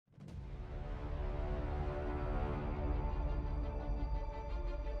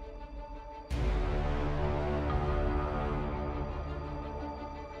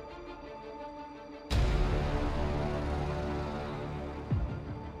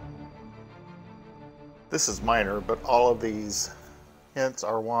This is minor, but all of these hints,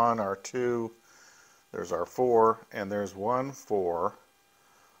 R1, R2, there's R4, and there's one for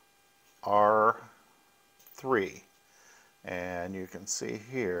R3. And you can see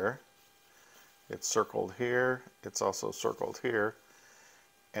here, it's circled here, it's also circled here,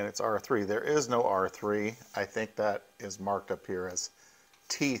 and it's R3. There is no R3. I think that is marked up here as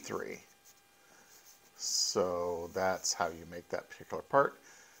T3. So that's how you make that particular part,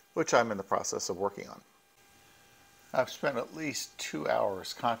 which I'm in the process of working on. I've spent at least 2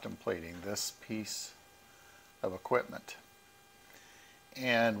 hours contemplating this piece of equipment.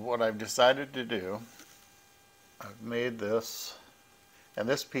 And what I've decided to do, I've made this, and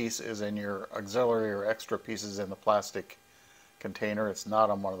this piece is in your auxiliary or extra pieces in the plastic container. It's not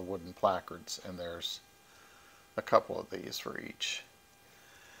on one of the wooden placards, and there's a couple of these for each.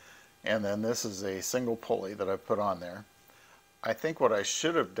 And then this is a single pulley that I've put on there. I think what I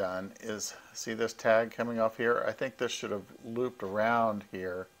should have done is, see this tag coming off here? I think this should have looped around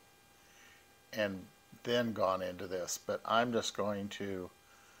here and then gone into this, but I'm just going to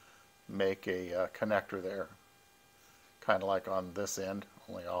make a connector there, kind of like on this end,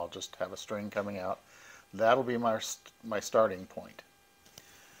 only I'll just have a string coming out. That'll be my starting point.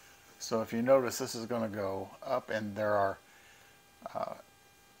 So if you notice, this is going to go up, and there are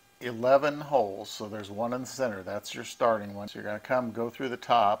 11 holes, so there's one in the center. That's your starting one. So you're going to go through the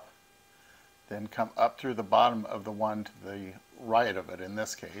top, then come up through the bottom of the one to the right of it in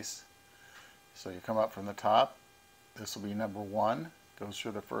this case. So you come up from the top, this will be number 1, goes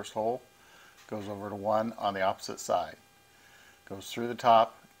through the first hole, goes over to 1 on the opposite side, goes through the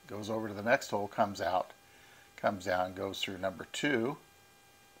top, goes over to the next hole, comes out, comes down, goes through number 2,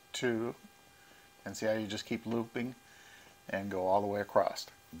 2, and see how you just keep looping and go all the way across.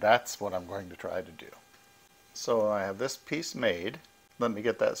 That's what I'm going to try to do. So I have this piece made. Let me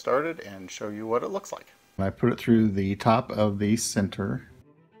get that started and show you what it looks like. I put it through the top of the center.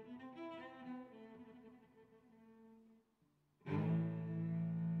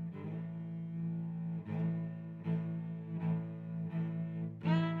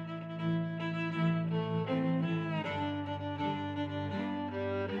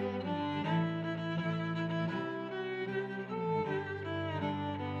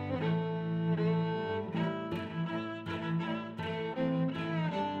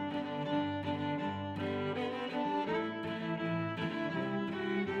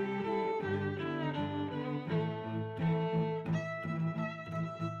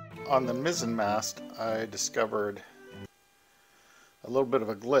 On the mizzen mast, I discovered a little bit of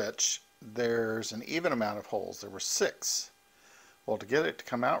a glitch. There's an even amount of holes. There were 6. Well, to get it to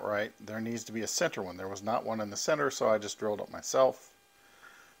come out right, there needs to be a center one. There was not one in the center, so I just drilled it myself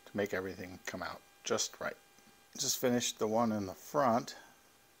to make everything come out just right. Just finished the one in the front.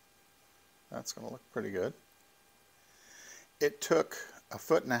 That's going to look pretty good. It took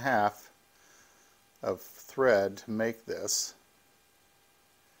 1.5 feet of thread to make this.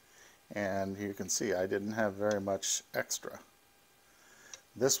 And you can see I didn't have very much extra.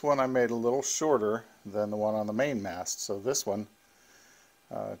 This one I made a little shorter than the one on the main mast. So this one,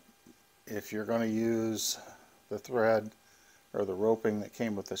 if you're going to use the thread or the roping that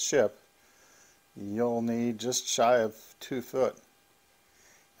came with the ship, you'll need just shy of 2 foot.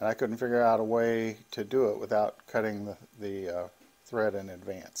 And I couldn't figure out a way to do it without cutting the thread in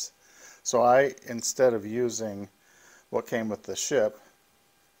advance. So I, instead of using what came with the ship,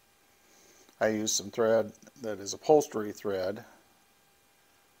 I used some thread that is upholstery thread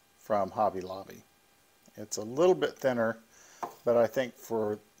from Hobby Lobby. It's a little bit thinner, but I think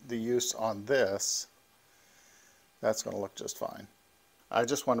for the use on this, that's going to look just fine. I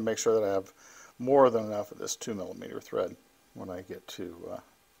just want to make sure that I have more than enough of this 2mm thread when I get to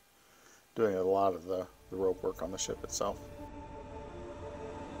doing a lot of the rope work on the ship itself.